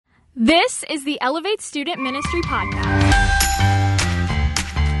This is the Elevate Student Ministry Podcast.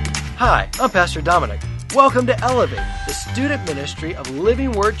 Hi, I'm Pastor Dominic. Welcome to Elevate, the student ministry of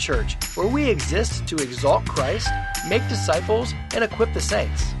Living Word Church, where we exist to exalt Christ, make disciples, and equip the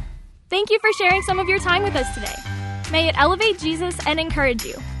saints. Thank you for sharing some of your time with us today. May it elevate Jesus and encourage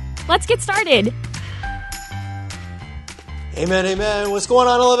you. Let's get started. Amen, amen. What's going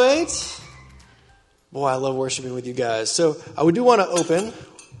on, Elevate? Boy, I love worshiping with you guys. So I do want to open,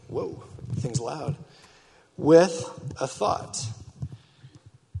 whoa, thing's loud, with a thought.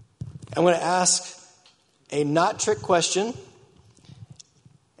 I'm going to ask a not trick question,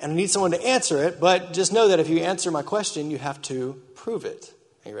 and I need someone to answer it, but just know that if you answer my question, you have to prove it.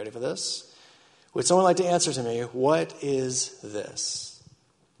 Are you ready for this? Would someone like to answer to me, what is this?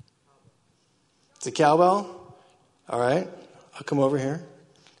 It's a cowbell? All right, I'll come over here.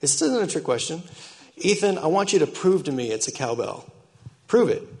 This isn't a trick question. Ethan, I want you to prove to me it's a cowbell. Prove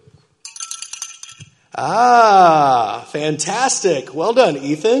it. Ah, fantastic. Well done,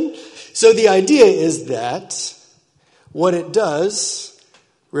 Ethan. So the idea is that what it does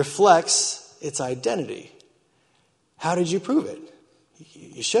reflects its identity. How did you prove it?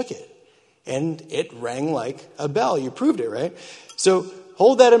 You shook it, and it rang like a bell. You proved it, right? So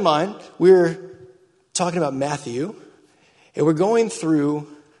hold that in mind. We're talking about Matthew, and we're going through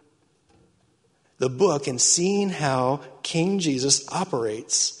the book and seeing how King Jesus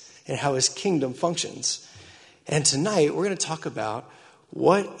operates and how his kingdom functions. And tonight, we're going to talk about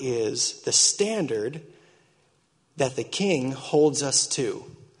what is the standard that the king holds us to.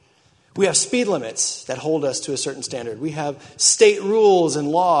 We have speed limits that hold us to a certain standard. We have state rules and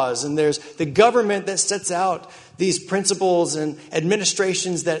laws, and there's the government that sets out these principles and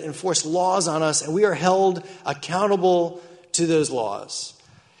administrations that enforce laws on us, and we are held accountable to those laws.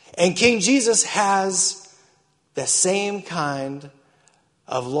 And King Jesus has the same kind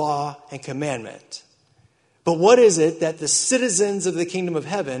of law and commandment. But what is it that the citizens of the kingdom of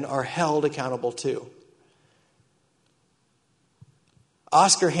heaven are held accountable to?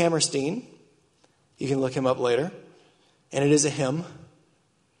 Oscar Hammerstein, you can look him up later, and it is a hymn.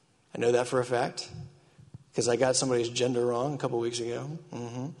 I know that for a fact, because I got somebody's gender wrong a couple weeks ago.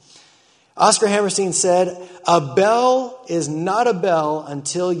 Oscar Hammerstein said, "A bell is not a bell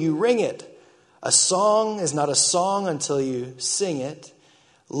until you ring it. A song is not a song until you sing it.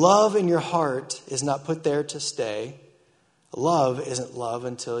 Love in your heart is not put there to stay. Love isn't love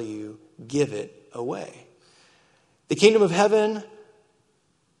until you give it away." The kingdom of heaven,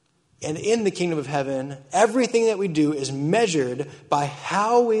 and in the kingdom of heaven, everything that we do is measured by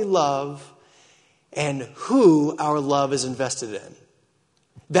how we love and who our love is invested in.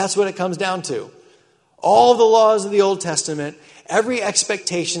 That's what it comes down to. All the laws of the Old Testament, every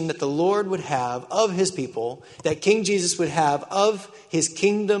expectation that the Lord would have of his people, that King Jesus would have of his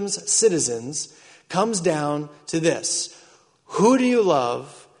kingdom's citizens, comes down to this. Who do you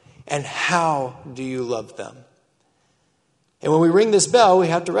love and how do you love them? And when we ring this bell, we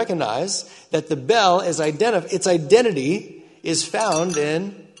have to recognize that the bell is its identity is found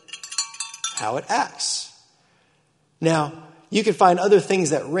in how it acts. Now, you can find other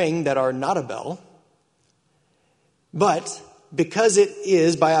things that ring that are not a bell, but because it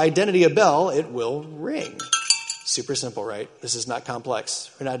is by identity a bell, it will ring. Super simple, right? This is not complex.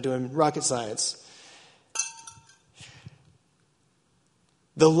 We're not doing rocket science.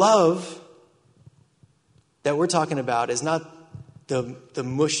 The love that we're talking about is not the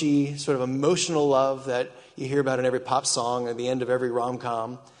mushy, sort of emotional love that you hear about in every pop song at the end of every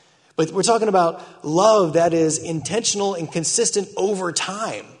rom-com. But we're talking about love that is intentional and consistent over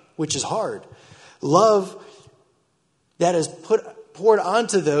time, which is hard. Love that is poured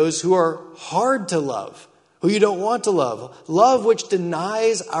onto those who are hard to love, who you don't want to love. Love which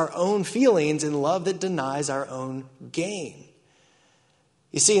denies our own feelings and love that denies our own gain.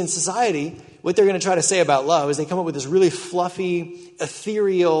 You see, in society, what they're going to try to say about love is they come up with this really fluffy,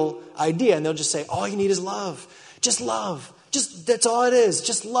 ethereal idea, and they'll just say, all you need is love. Just love. That's all it is.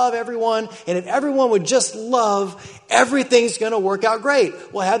 Just love everyone. And if everyone would just love, everything's going to work out great.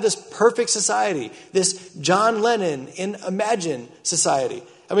 We'll have this perfect society. This John Lennon in Imagine society.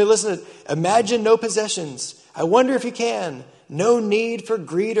 I mean, listen, imagine no possessions. I wonder if you can. No need for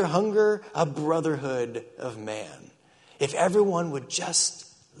greed or hunger. A brotherhood of man. If everyone would just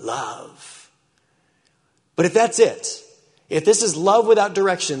love. But if that's it, if this is love without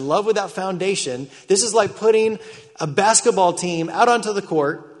direction, love without foundation, this is like putting a basketball team out onto the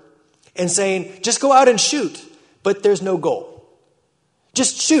court and saying, just go out and shoot, but there's no goal.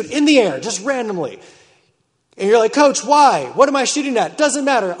 Just shoot in the air, just randomly. And you're like, coach, why? What am I shooting at? Doesn't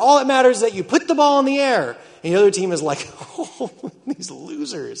matter. All that matters is that you put the ball in the air. And the other team is like, oh, these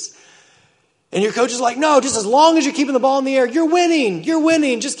losers. And your coach is like, no, just as long as you're keeping the ball in the air, you're winning,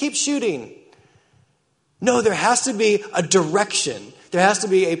 just keep shooting. No, there has to be a direction. There has to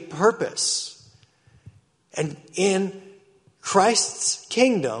be a purpose. And in Christ's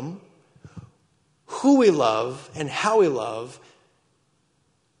kingdom, who we love and how we love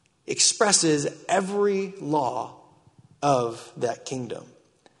expresses every law of that kingdom.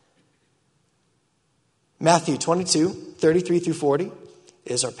 Matthew 22, 33 through 40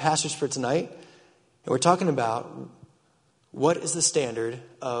 is our passage for tonight. And we're talking about what is the standard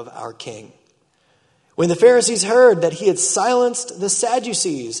of our king. When the Pharisees heard that he had silenced the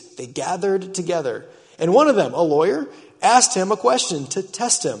Sadducees, they gathered together. And one of them, a lawyer, asked him a question to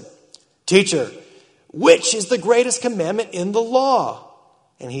test him. Teacher, which is the greatest commandment in the law?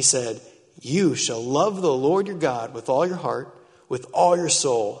 And he said, you shall love the Lord your God with all your heart, with all your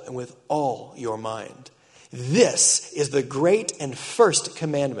soul, and with all your mind. This is the great and first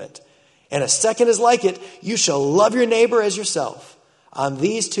commandment. And a second is like it, you shall love your neighbor as yourself. On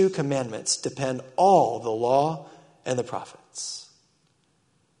these two commandments depend all the law and the prophets.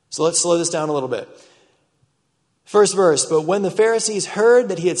 So let's slow this down a little bit. First verse, but when the Pharisees heard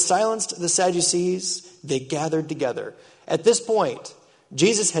that he had silenced the Sadducees, they gathered together. At this point,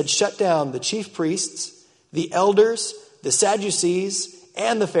 Jesus had shut down the chief priests, the elders, the Sadducees,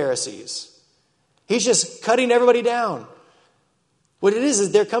 and the Pharisees. He's just cutting everybody down. What it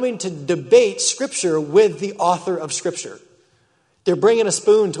is they're coming to debate Scripture with the author of Scripture. They're bringing a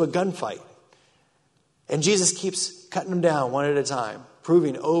spoon to a gunfight. And Jesus keeps cutting them down one at a time,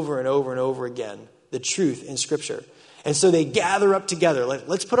 proving over and over and over again the truth in Scripture. And so they gather up together.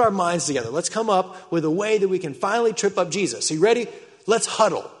 Let's put our minds together. Let's come up with a way that we can finally trip up Jesus. So you ready? Let's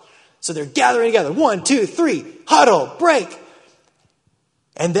huddle. So they're gathering together. 1, 2, 3, huddle, break.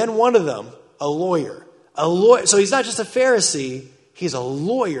 And then one of them, a lawyer. So he's not just a Pharisee, he's a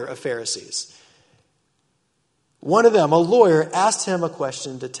lawyer of Pharisees. One of them, a lawyer, asked him a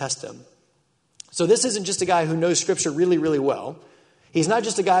question to test him. So this isn't just a guy who knows Scripture really, really well. He's not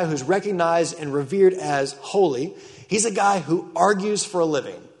just a guy who's recognized and revered as holy. He's a guy who argues for a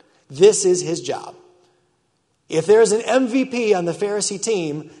living. This is his job. If there's an MVP on the Pharisee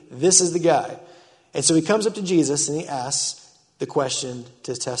team, this is the guy. And so he comes up to Jesus and he asks the question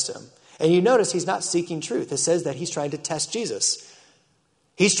to test him. And you notice he's not seeking truth. It says that he's trying to test Jesus.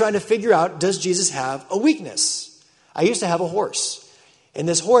 He's trying to figure out, does Jesus have a weakness? I used to have a horse. And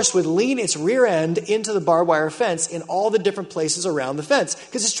this horse would lean its rear end into the barbed wire fence in all the different places around the fence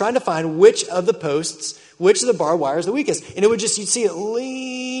because it's trying to find which of the posts, which of the barbed wire is the weakest. And it would just, you'd see it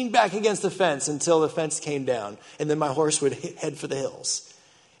lean back against the fence until the fence came down. And then my horse would head for the hills.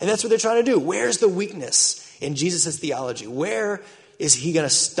 And that's what they're trying to do. Where's the weakness in Jesus' theology? Where is he going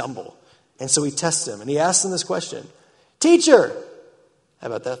to stumble? And so he tests him and he asks him this question. Teacher! How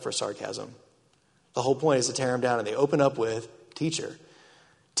about that for sarcasm? The whole point is to tear him down and they open up with, Teacher.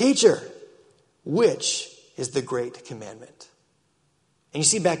 Teacher, which is the great commandment? And you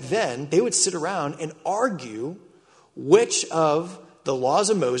see, back then, they would sit around and argue which of the laws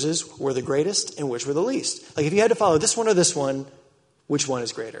of Moses were the greatest and which were the least. Like if you had to follow this one or this one, which one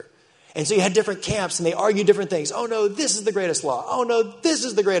is greater? And so you had different camps and they argued different things. Oh no, this is the greatest law. Oh no, this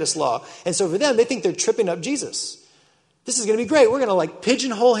is the greatest law. And so for them, they think they're tripping up Jesus. This is going to be great. We're going to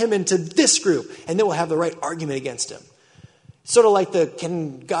pigeonhole him into this group and then we'll have the right argument against him. Sort of like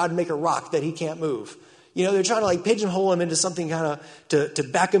can God make a rock that he can't move? You know, they're trying to pigeonhole him into something kind of to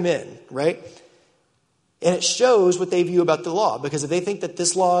back him in, right? And it shows what they view about the law. Because if they think that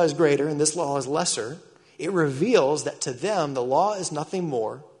this law is greater and this law is lesser, it reveals that to them the law is nothing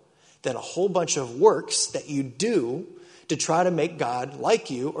more than a whole bunch of works that you do to try to make God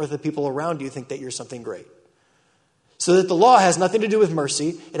like you or the people around you think that you're something great. So that the law has nothing to do with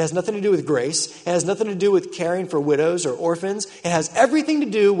mercy. It has nothing to do with grace. It has nothing to do with caring for widows or orphans. It has everything to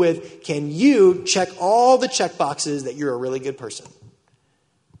do with, can you check all the check boxes that you're a really good person?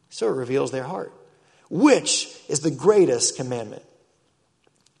 So it reveals their heart. Which is the greatest commandment?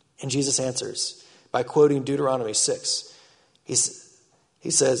 And Jesus answers by quoting Deuteronomy 6. He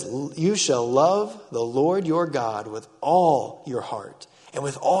says, you shall love the Lord your God with all your heart and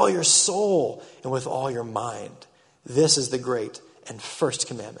with all your soul and with all your mind. This is the great and first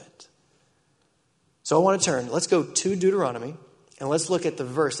commandment. So I want to let's go to Deuteronomy, and let's look at the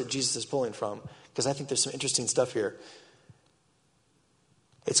verse that Jesus is pulling from, because I think there's some interesting stuff here.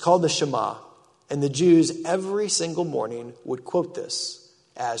 It's called the Shema, and the Jews every single morning would quote this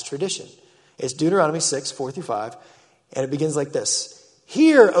as tradition. It's Deuteronomy 6, 4 through 5, and it begins like this.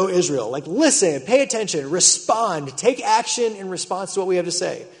 Hear, O Israel, listen, pay attention, respond, take action in response to what we have to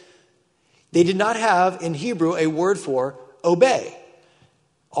say. They did not have in Hebrew a word for obey.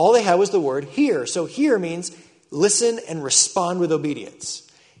 All they had was the word hear. So hear means listen and respond with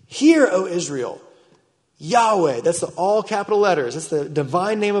obedience. Hear, O Israel, Yahweh, that's the all capital letters. That's the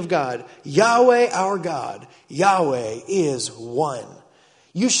divine name of God. Yahweh, our God. Yahweh is one.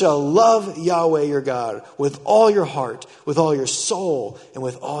 You shall love Yahweh your God with all your heart, with all your soul, and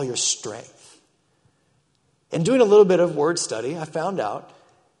with all your strength. And doing a little bit of word study, I found out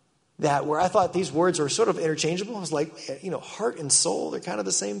that where I thought these words were sort of interchangeable, I was like, heart and soul, they're kind of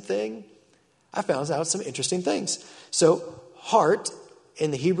the same thing. I found out some interesting things. So heart,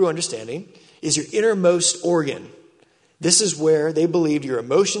 in the Hebrew understanding, is your innermost organ. This is where they believed your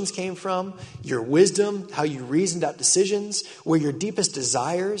emotions came from, your wisdom, how you reasoned out decisions, where your deepest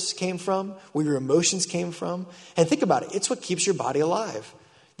desires came from, where your emotions came from. And think about it. It's what keeps your body alive.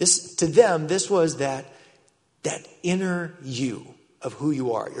 To them, this was that inner you of who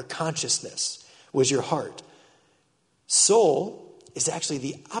you are. Your consciousness was your heart. Soul is actually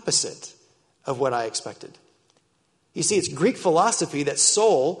the opposite of what I expected. You see, it's Greek philosophy that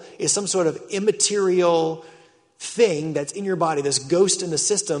soul is some sort of immaterial thing that's in your body, this ghost in the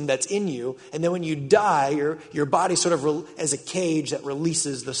system that's in you. And then when you die, your body sort of as a cage that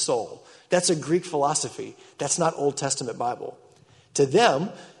releases the soul. That's a Greek philosophy. That's not Old Testament Bible. To them,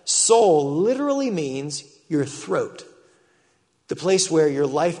 soul literally means your throat, the place where your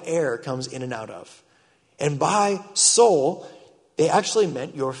life air comes in and out of. And by soul, they actually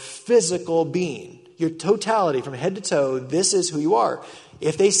meant your physical being. Your totality from head to toe, this is who you are.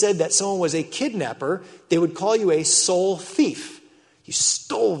 If they said that someone was a kidnapper, they would call you a soul thief. You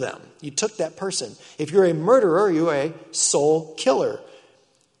stole them. You took that person. If you're a murderer, you're a soul killer.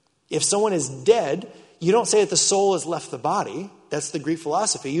 If someone is dead, you don't say that the soul has left the body. That's the Greek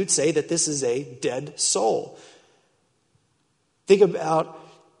philosophy. You'd say that this is a dead soul. Think about,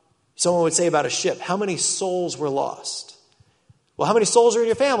 someone would say about a ship, how many souls were lost? Well, how many souls are in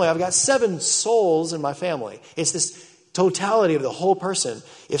your family? I've got 7 souls in my family. It's this totality of the whole person.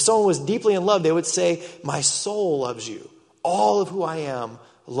 If someone was deeply in love, they would say, my soul loves you. All of who I am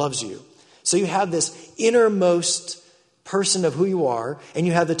loves you. So you have this innermost person of who you are, and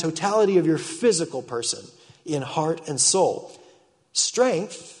you have the totality of your physical person in heart and soul.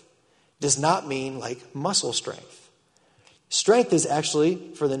 Strength does not mean like muscle strength. Strength is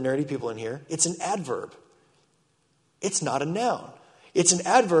actually, for the nerdy people in here, it's an adverb. It's not a noun. It's an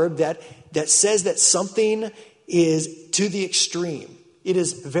adverb that says that something is to the extreme. It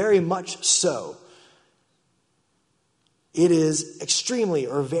is very much so. It is extremely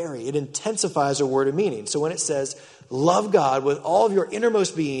or very. It intensifies a word of meaning. So when it says, love God with all of your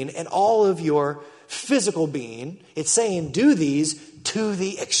innermost being and all of your physical being, it's saying, do these to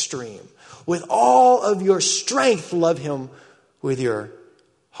the extreme. With all of your strength, love him with your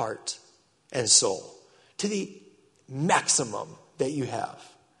heart and soul. To the maximum that you have.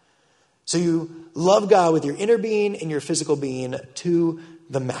 So you love God with your inner being and your physical being to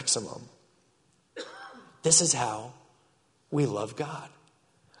the maximum. This is how we love God.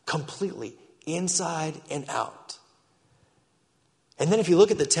 Completely, inside and out. And then if you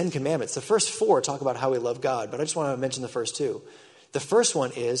look at the 10 Commandments, the first 4 talk about how we love God, but I just want to mention the first 2. The first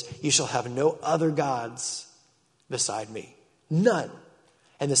one is, you shall have no other gods beside me. None.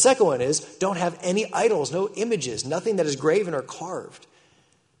 And the second one is, don't have any idols, no images, nothing that is graven or carved.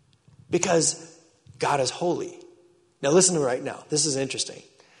 Because God is holy. Now listen to me right now. This is interesting.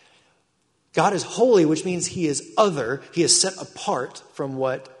 God is holy, which means he is other. He is set apart from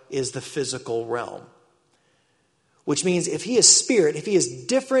what is the physical realm. Which means if he is spirit, if he is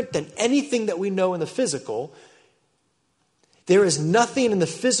different than anything that we know in the physical, there is nothing in the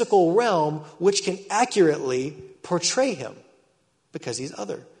physical realm which can accurately portray him. Because he's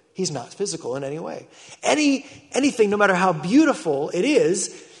other. He's not physical in any way. Anything, no matter how beautiful it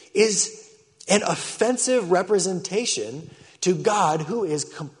is an offensive representation to God, who is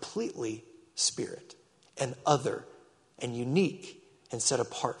completely spirit and other and unique and set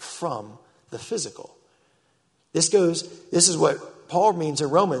apart from the physical. This is what Paul means in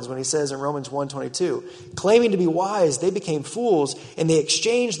Romans when he says in Romans 1:22, claiming to be wise, they became fools, and they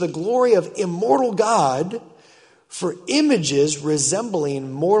exchanged the glory of immortal God for images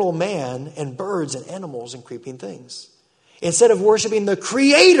resembling mortal man and birds and animals and creeping things. Instead of worshiping the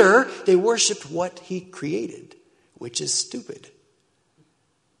Creator, they worshiped what he created, which is stupid.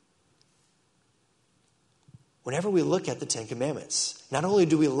 Whenever we look at the 10 Commandments, not only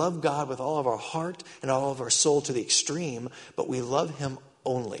do we love God with all of our heart and all of our soul to the extreme, but we love him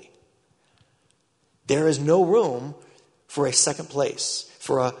only. There is no room for a second place,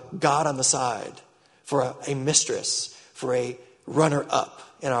 for a God on the side, for a mistress, for a runner-up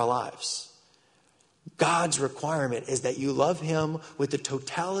in our lives. God's requirement is that you love him with the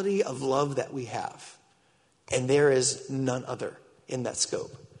totality of love that we have. And there is none other in that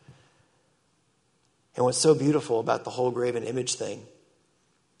scope. And what's so beautiful about the whole graven image thing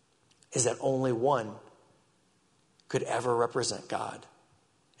is that only one could ever represent God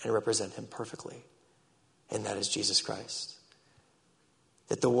and represent him perfectly. And that is Jesus Christ.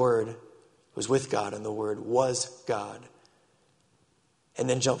 That the Word was with God and the Word was God. And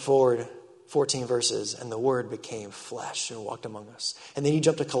then jump forward 14 verses, and the Word became flesh and walked among us. And then you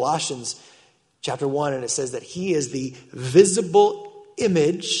jump to Colossians chapter 1, and it says that he is the visible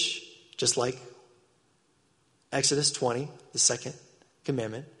image, just like Exodus 20, the second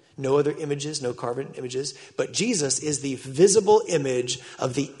commandment. No other images, no carved images. But Jesus is the visible image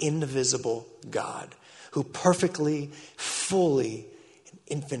of the invisible God, who perfectly, fully, and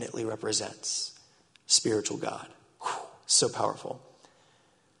infinitely represents spiritual God. Whew, so powerful.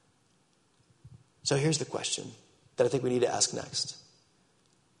 So here's the question that I think we need to ask next.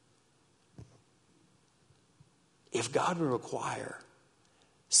 If God would require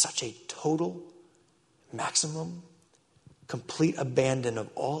such a total, maximum, complete abandon of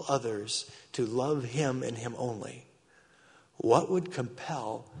all others to love him and him only, what would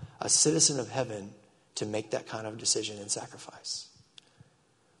compel a citizen of heaven to make that kind of decision and sacrifice?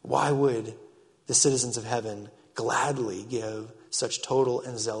 Why would the citizens of heaven gladly give such total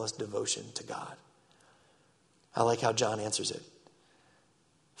and zealous devotion to God? I like how John answers it.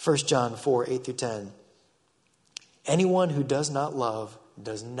 1 John 4, 8 through 10. Anyone who does not love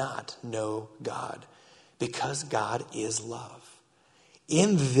does not know God, because God is love.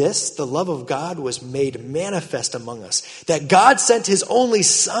 In this, the love of God was made manifest among us, that God sent his only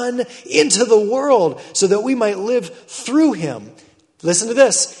Son into the world so that we might live through him. Listen to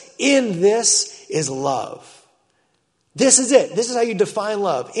this. In this is love. This is it. This is how you define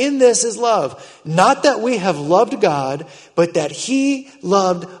love. In this is love. Not that we have loved God, but that he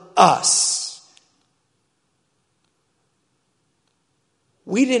loved us.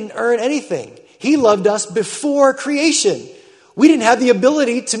 We didn't earn anything. He loved us before creation. We didn't have the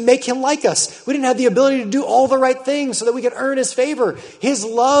ability to make him like us. We didn't have the ability to do all the right things so that we could earn his favor. His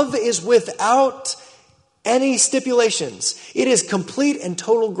love is without any stipulations. It is complete and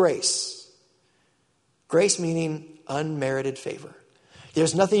total grace. Grace meaning unmerited favor.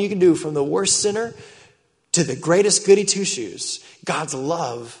 There's nothing you can do from the worst sinner to the greatest goody two-shoes. God's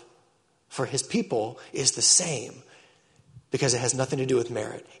love for his people is the same because it has nothing to do with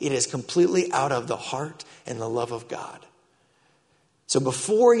merit. It is completely out of the heart and the love of God. So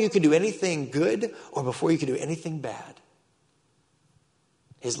before you could do anything good or before you could do anything bad,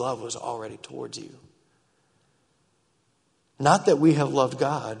 his love was already towards you. Not that we have loved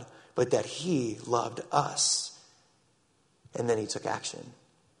God, but that he loved us. And then he took action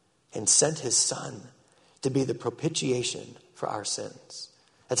and sent his Son to be the propitiation for our sins.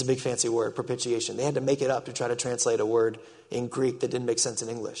 That's a big fancy word, propitiation. They had to make it up to try to translate a word in Greek that didn't make sense in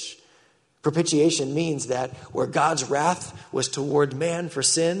English. Propitiation means that where God's wrath was toward man for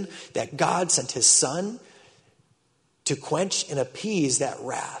sin, that God sent his Son to quench and appease that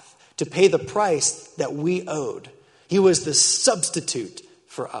wrath, to pay the price that we owed. He was the substitute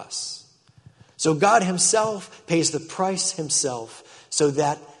for us. So God himself pays the price himself so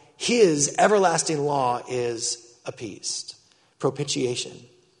that his everlasting law is appeased. Propitiation.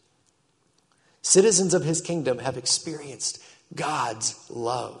 Citizens of his kingdom have experienced God's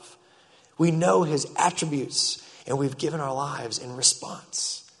love. We know his attributes, and we've given our lives in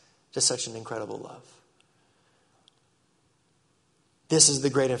response to such an incredible love. This is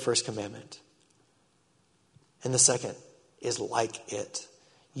the great and first commandment. And the second is like it.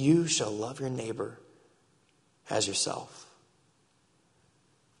 You shall love your neighbor as yourself.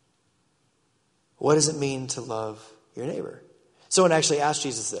 What does it mean to love your neighbor? Someone actually asked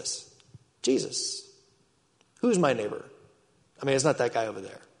Jesus this. Jesus, who's my neighbor? I mean, it's not that guy over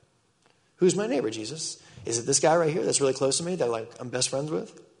there. Who's my neighbor, Jesus? Is it this guy right here that's really close to me that I'm best friends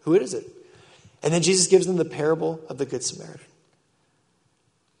with? Who is it? And then Jesus gives them the parable of the Good Samaritan.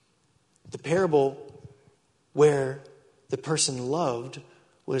 The parable where the person loved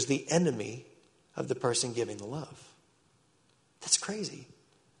was the enemy of the person giving the love. That's crazy.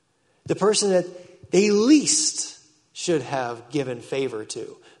 The person that they least should have given favor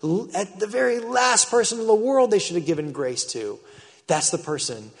to. At the very last person in the world they should have given grace to. That's the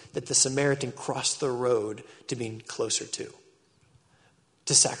person that the Samaritan crossed the road to being closer to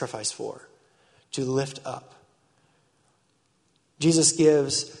sacrifice for, to lift up. Jesus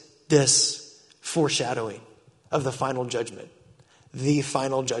gives this foreshadowing of the final judgment. The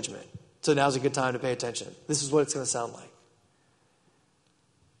final judgment. So now's a good time to pay attention. This is what it's going to sound like.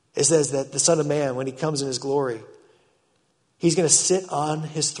 It says that the Son of Man, when he comes in his glory, he's going to sit on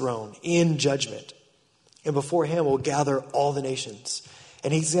his throne in judgment. And before him will gather all the nations.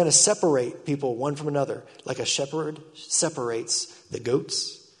 And he's going to separate people one from another, like a shepherd separates the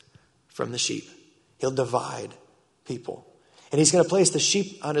goats from the sheep. He'll divide people. And he's going to place the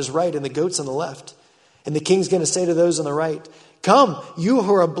sheep on his right and the goats on the left. And the king's going to say to those on the right, "Come, you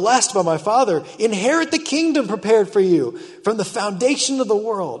who are blessed by my Father, inherit the kingdom prepared for you from the foundation of the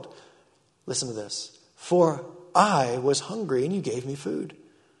world." Listen to this. "For I was hungry and you gave me food.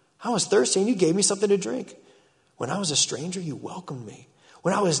 I was thirsty and you gave me something to drink. When I was a stranger, you welcomed me.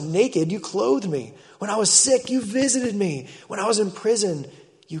 When I was naked, you clothed me. When I was sick, you visited me. When I was in prison,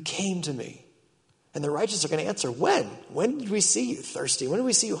 you came to me." And the righteous are going to answer, when? When did we see you thirsty? When did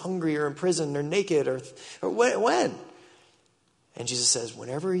we see you hungry or in prison or naked or when? And Jesus says,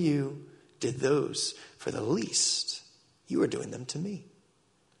 whenever you did those for the least, you were doing them to me.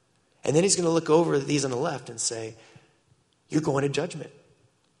 And then he's going to look over at these on the left and say, you're going to judgment.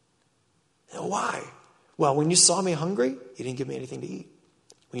 And why? Well, when you saw me hungry, you didn't give me anything to eat.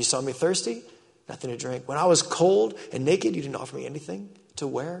 When you saw me thirsty, nothing to drink. When I was cold and naked, you didn't offer me anything to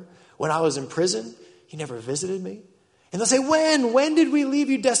wear. When I was in prison, you never visited me. And they'll say, when? When did we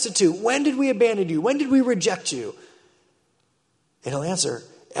leave you destitute? When did we abandon you? When did we reject you? And he'll answer,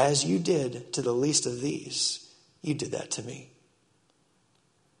 as you did to the least of these, you did that to me.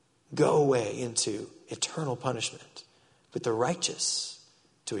 Go away into eternal punishment, but the righteous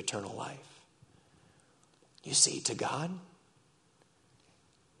to eternal life. You see, to God,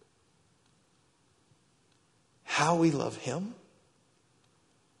 how we love him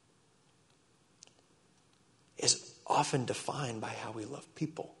is often defined by how we love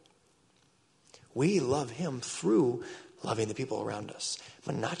people. We love him through loving the people around us,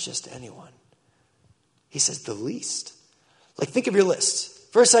 but not just anyone. He says the least. Like, think of your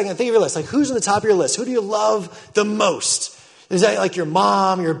list. For a second, think of your list. Like, who's on the top of your list? Who do you love the most? Is that like your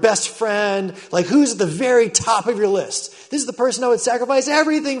mom, your best friend? Like, who's at the very top of your list? This is the person I would sacrifice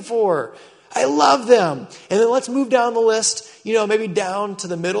everything for. I love them. And then let's move down the list, maybe down to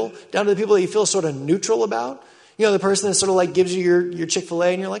the middle, down to the people that you feel sort of neutral about. The person that sort of like gives you your Chick-fil-A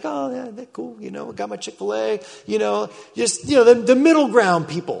and you're like, oh, yeah, they're cool. I got my Chick-fil-A, the middle ground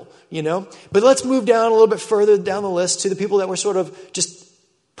people, But let's move down a little bit further down the list to the people that we're sort of just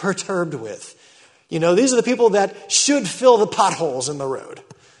perturbed with. These are the people that should fill the potholes in the road.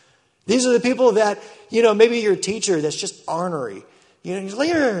 These are the people that, maybe your teacher that's just ornery. He's like,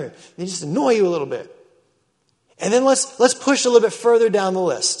 they just annoy you a little bit. And then let's push a little bit further down the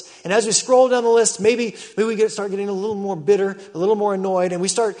list. And as we scroll down the list, maybe we start getting a little more bitter, a little more annoyed, and we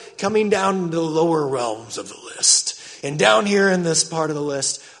start coming down into the lower realms of the list. And down here in this part of the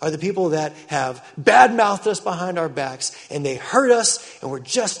list are the people that have bad-mouthed us behind our backs, and they hurt us, and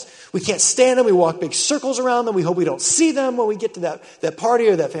we can't stand them. We walk big circles around them. We hope we don't see them when we get to that party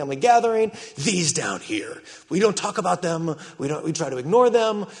or that family gathering. These down here, we don't talk about them. We try to ignore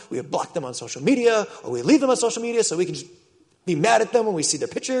them. We block them on social media, or we leave them on social media so we can just be mad at them when we see their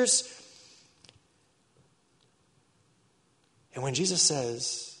pictures. And when Jesus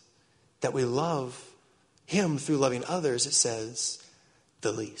says that we love him through loving others, it says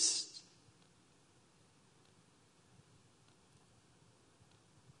the least.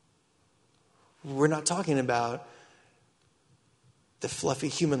 We're not talking about the fluffy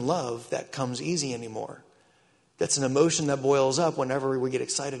human love that comes easy anymore. That's an emotion that boils up whenever we get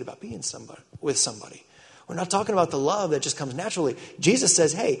excited about being with somebody. We're not talking about the love that just comes naturally. Jesus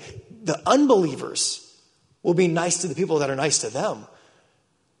says, hey, the unbelievers will be nice to the people that are nice to them.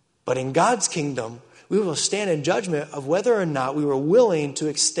 But in God's kingdom, we will stand in judgment of whether or not we were willing to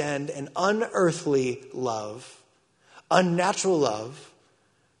extend an unearthly love, unnatural love,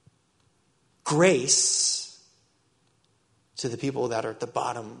 grace to the people that are at the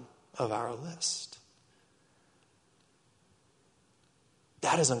bottom of our list.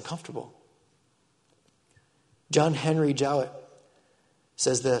 That is uncomfortable. John Henry Jowett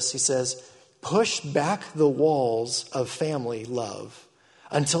says this. He says, push back the walls of family love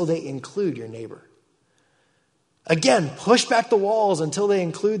until they include your neighbor. Again, push back the walls until they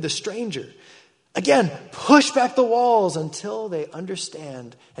include the stranger. Again, push back the walls until they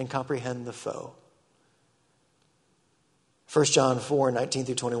understand and comprehend the foe. 1 John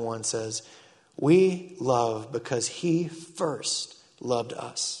 4:19-21 says, we love because he first loved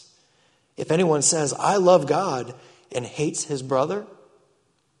us. If anyone says, I love God, and hates his brother,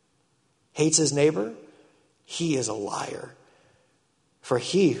 hates his neighbor, he is a liar. For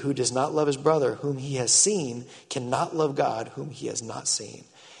he who does not love his brother whom he has seen cannot love God whom he has not seen.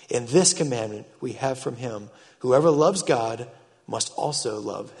 In this commandment we have from him, whoever loves God must also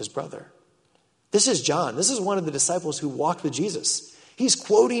love his brother. This is John. This is one of the disciples who walked with Jesus. He's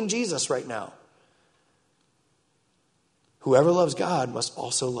quoting Jesus right now. Whoever loves God must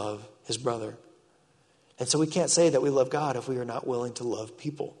also love his brother. And so we can't say that we love God if we are not willing to love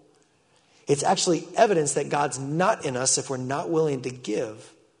people. It's actually evidence that God's not in us if we're not willing to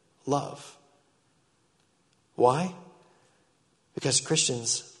give love. Why? Because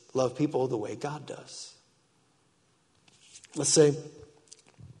Christians love people the way God does. Let's say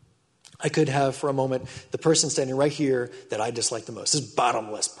I could have for a moment the person standing right here that I dislike the most. This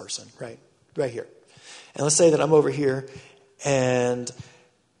bottomless person, right here. And let's say that I'm over here, and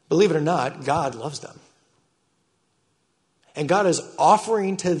believe it or not, God loves them. And God is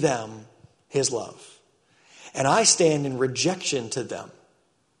offering to them his love. And I stand in rejection to them.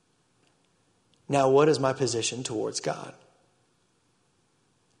 Now, what is my position towards God?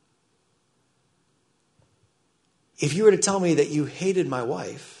 If you were to tell me that you hated my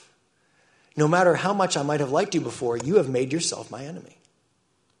wife, no matter how much I might have liked you before, you have made yourself my enemy.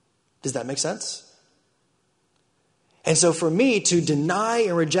 Does that make sense? And so for me to deny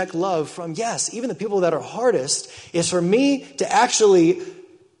and reject love from, yes, even the people that are hardest, is for me to actually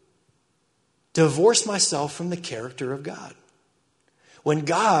divorce myself from the character of God. When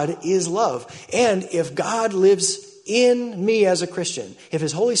God is love. And if God lives in me as a Christian, if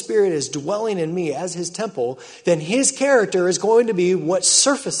his Holy Spirit is dwelling in me as his temple, then his character is going to be what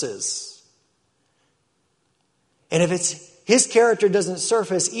surfaces. And if his character doesn't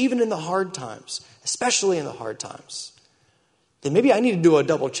surface even in the hard times, especially in the hard times, then maybe I need to do a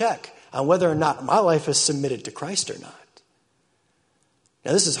double check on whether or not my life is submitted to Christ or not.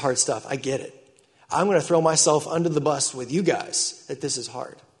 Now, this is hard stuff. I get it. I'm going to throw myself under the bus with you guys that this is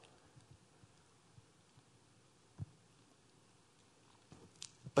hard.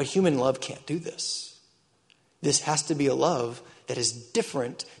 But human love can't do this. This has to be a love that is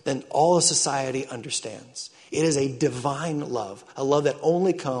different than all of society understands. It is a divine love, a love that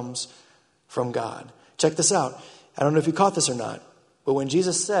only comes from God. Check this out. I don't know if you caught this or not, but when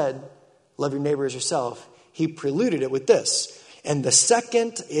Jesus said, love your neighbor as yourself, he preluded it with this. And the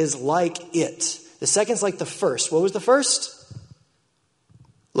second is like it. The second's like the first. What was the first?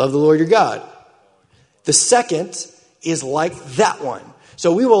 Love the Lord your God. The second is like that one.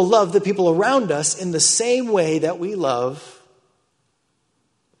 So we will love the people around us in the same way that we love.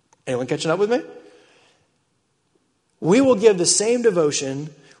 Anyone catching up with me? We will give the same devotion.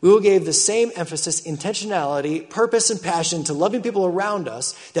 We will give the same emphasis, intentionality, purpose, and passion to loving people around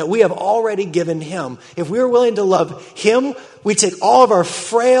us that we have already given him. If we are willing to love him, we take all of our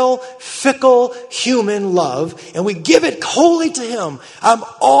frail, fickle, human love and we give it wholly to him. I'm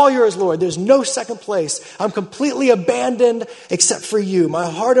all yours, Lord. There's no second place. I'm completely abandoned except for you. My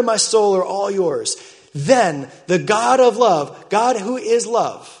heart and my soul are all yours. Then the God of love, God who is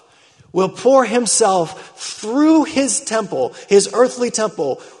love, will pour himself through his temple, his earthly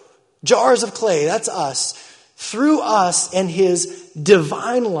temple, jars of clay, that's us, through us, and his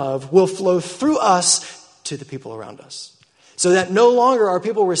divine love will flow through us to the people around us. So that no longer are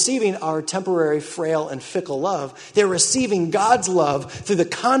people receiving our temporary, frail, and fickle love. They're receiving God's love through the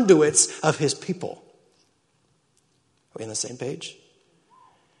conduits of his people. Are we on the same page?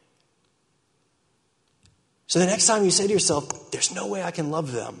 So the next time you say to yourself, there's no way I can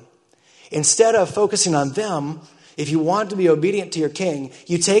love them, instead of focusing on them, if you want to be obedient to your king,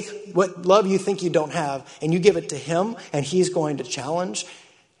 you take what love you think you don't have and you give it to him, and he's going to challenge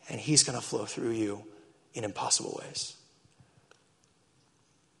and he's going to flow through you in impossible ways.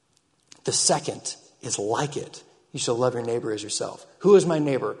 The second is like it. You shall love your neighbor as yourself. Who is my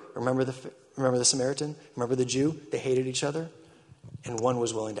neighbor? Remember the Samaritan? Remember the Jew? They hated each other, and one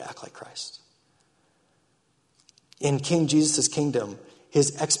was willing to act like Christ. In King Jesus' kingdom,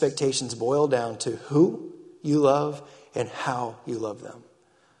 his expectations boil down to who you love and how you love them.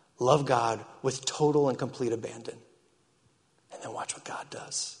 Love God with total and complete abandon. And then watch what God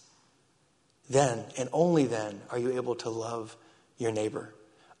does. Then, and only then, are you able to love your neighbor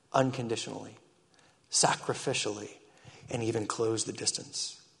unconditionally, sacrificially, and even close the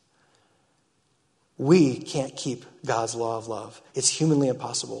distance. We can't keep God's law of love. It's humanly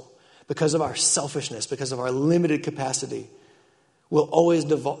impossible. Because of our selfishness, because of our limited capacity, we'll always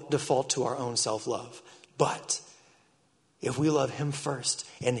default to our own self-love. But if we love him first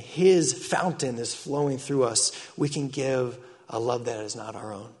and his fountain is flowing through us, we can give a love that is not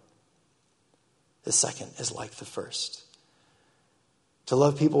our own. The second is like the first. To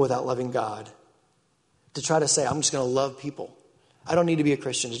love people without loving God. To try to say, I'm just going to love people. I don't need to be a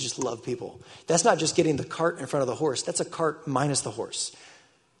Christian to just love people. That's not just getting the cart in front of the horse. That's a cart minus the horse.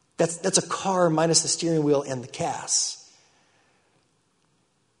 That's a car minus the steering wheel and the gas.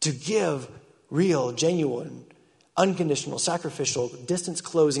 To give real, genuine, unconditional, sacrificial,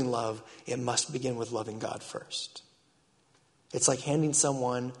 distance-closing love, it must begin with loving God first. It's like handing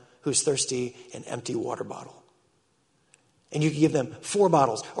someone who's thirsty an empty water bottle. And you can give them 4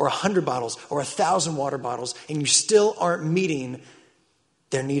 bottles or 100 bottles or 1,000 water bottles, and you still aren't meeting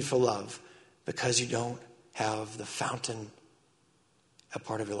their need for love because you don't have the fountain a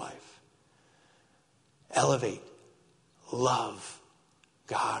part of your life. Elevate, love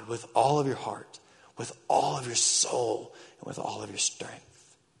God with all of your heart, with all of your soul, and with all of your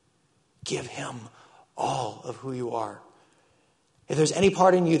strength. Give him all of who you are. If there's any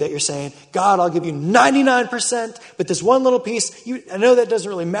part in you that you're saying, God, I'll give you 99%, but this one little piece, I know that doesn't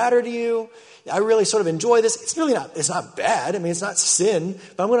really matter to you. I really sort of enjoy this. It's not bad. I mean, it's not sin,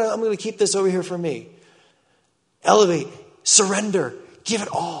 but I'm going to keep this over here for me. Elevate, surrender, give it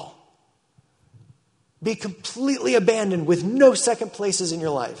all. Be completely abandoned with no second places in your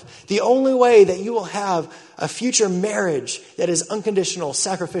life. The only way that you will have a future marriage that is unconditional,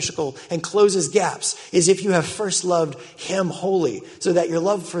 sacrificial, and closes gaps is if you have first loved him wholly, so that your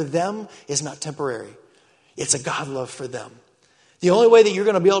love for them is not temporary. It's a God love for them. The only way that you're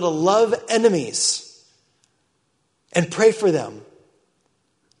going to be able to love enemies and pray for them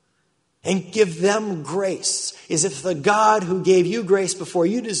and give them grace is if the God who gave you grace before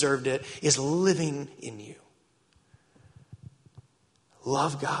you deserved it is living in you.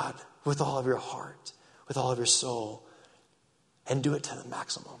 Love God with all of your heart, with all of your soul, and do it to the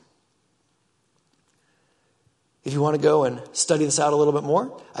maximum. If you want to go and study this out a little bit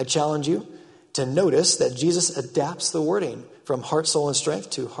more, I challenge you to notice that Jesus adapts the wording from heart, soul, and strength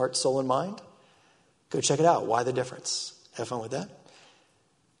to heart, soul, and mind. Go check it out. Why the difference? Have fun with that.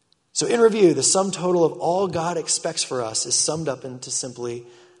 So in review, the sum total of all God expects for us is summed up into simply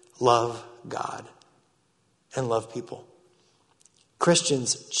love God and love people.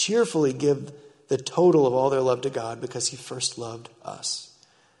 Christians cheerfully give the total of all their love to God because he first loved us.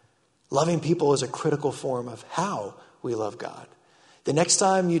 Loving people is a critical form of how we love God. The next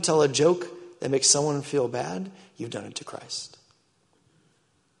time you tell a joke that makes someone feel bad, you've done it to Christ.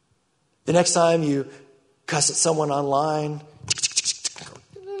 The next time you cuss at someone online,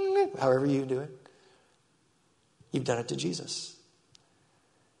 however you do it, you've done it to Jesus.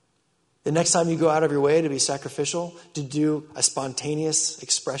 The next time you go out of your way to be sacrificial, to do a spontaneous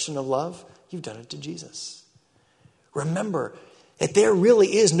expression of love, you've done it to Jesus. Remember that there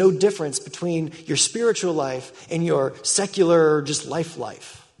really is no difference between your spiritual life and your secular, just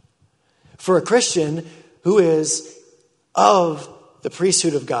life. For a Christian who is of the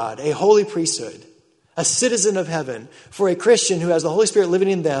priesthood of God, a holy priesthood, a citizen of heaven, for a Christian who has the Holy Spirit living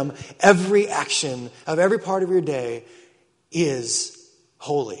in them, every action of every part of your day is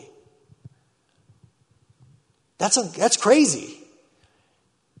holy. That's crazy.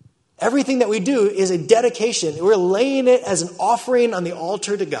 Everything that we do is a dedication. We're laying it as an offering on the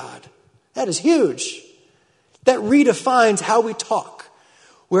altar to God. That is huge. That redefines how we talk.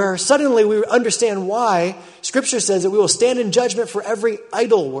 Where suddenly we understand why Scripture says that we will stand in judgment for every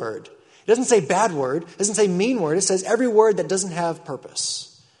idle word. It doesn't say bad word. It doesn't say mean word. It says every word that doesn't have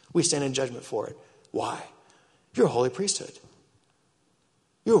purpose. We stand in judgment for it. Why? You're a holy priesthood.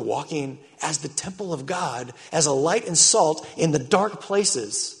 You're walking as the temple of God, as a light and salt in the dark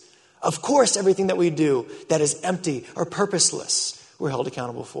places. Of course, everything that we do that is empty or purposeless, we're held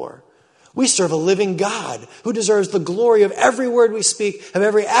accountable for. We serve a living God who deserves the glory of every word we speak, of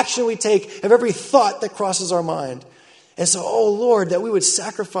every action we take, of every thought that crosses our mind. And so, oh Lord, that we would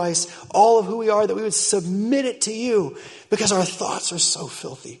sacrifice all of who we are, that we would submit it to you, because our thoughts are so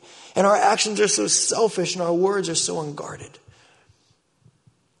filthy, and our actions are so selfish, and our words are so unguarded.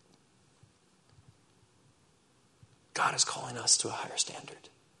 God is calling us to a higher standard,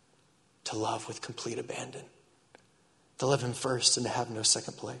 to love with complete abandon, to love him first and to have no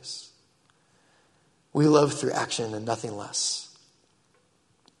second place. We love through action and nothing less.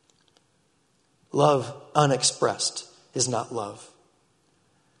 Love unexpressed is not love.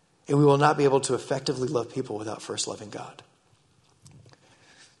 And we will not be able to effectively love people without first loving God.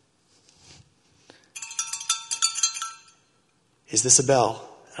 Is this a bell?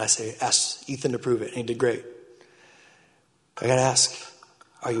 And I say, ask Ethan to prove it. And he did great. I got to ask,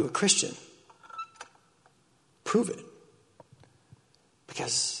 are you a Christian? Prove it.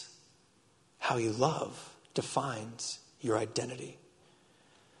 Because how you love defines your identity.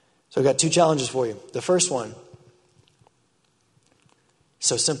 So I've got 2 challenges for you. The first one,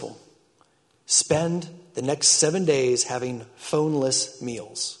 so simple. Spend the next 7 days having phoneless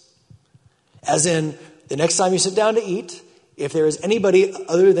meals. As in, the next time you sit down to eat, if there is anybody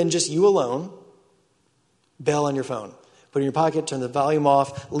other than just you alone, bail on your phone. Put it in your pocket, turn the volume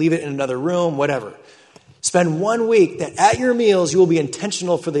off, leave it in another room, whatever. Spend 1 week that at your meals you will be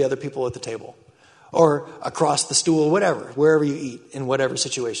intentional for the other people at the table or across the stool, whatever, wherever you eat, in whatever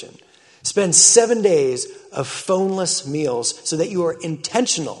situation. Spend 7 days of phoneless meals so that you are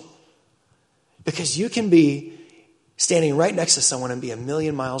intentional, because you can be standing right next to someone and be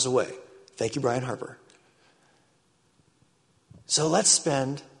 1,000,000 miles away. Thank you, Brian Harper. So let's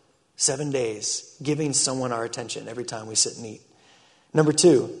spend 7 days giving someone our attention every time we sit and eat. Number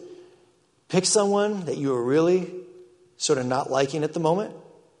 2, pick someone that you are really sort of not liking at the moment.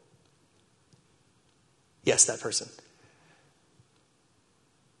 Yes, that person.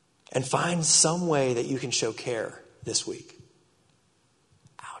 And find some way that you can show care this week.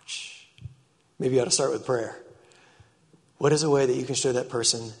 Ouch. Maybe you ought to start with prayer. What is a way that you can show that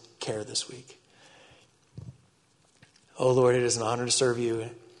person care this week? Oh Lord, it is an honor to serve you.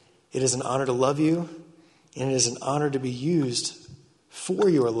 It is an honor to love you. And it is an honor to be used for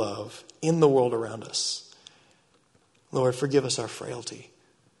your love in the world around us. Lord, forgive us our frailty.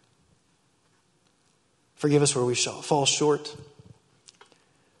 Forgive us where we fall short.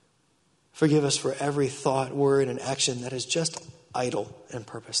 Forgive us for every thought, word, and action that is just idle and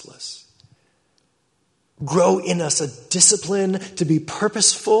purposeless. Grow in us a discipline to be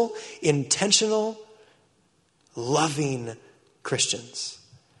purposeful, intentional, loving Christians.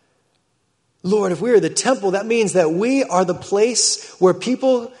 Lord, if we are the temple, that means that we are the place where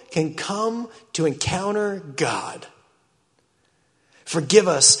people can come to encounter God. Forgive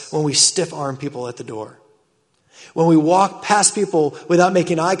us when we stiff-arm people at the door. When we walk past people without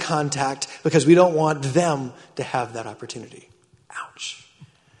making eye contact because we don't want them to have that opportunity. Ouch.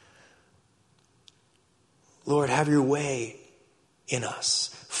 Lord, have your way in us.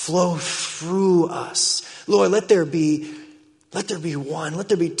 Flow through us. Lord, let there be one. Let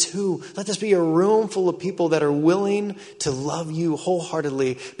there be two. Let this be a room full of people that are willing to love you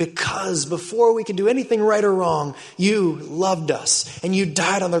wholeheartedly, because before we can do anything right or wrong, you loved us and you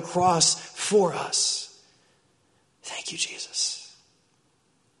died on the cross for us. Thank you, Jesus.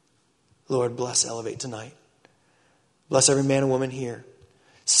 Lord, bless Elevate tonight. Bless every man and woman here.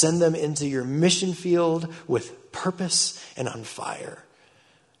 Send them into your mission field with purpose and on fire.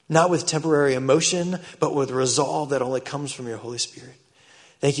 Not with temporary emotion, but with resolve that only comes from your Holy Spirit.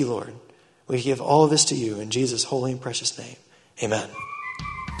 Thank you, Lord. We give all of this to you in Jesus' holy and precious name. Amen.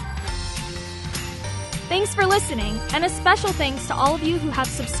 Thanks for listening, and a special thanks to all of you who have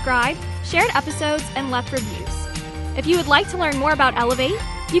subscribed, shared episodes, and left reviews. If you would like to learn more about Elevate,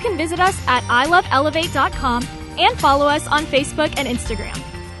 you can visit us at iloveelevate.com and follow us on Facebook and Instagram.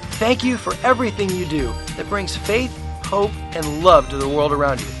 Thank you for everything you do that brings faith, hope, and love to the world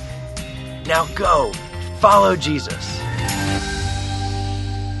around you. Now go, follow Jesus.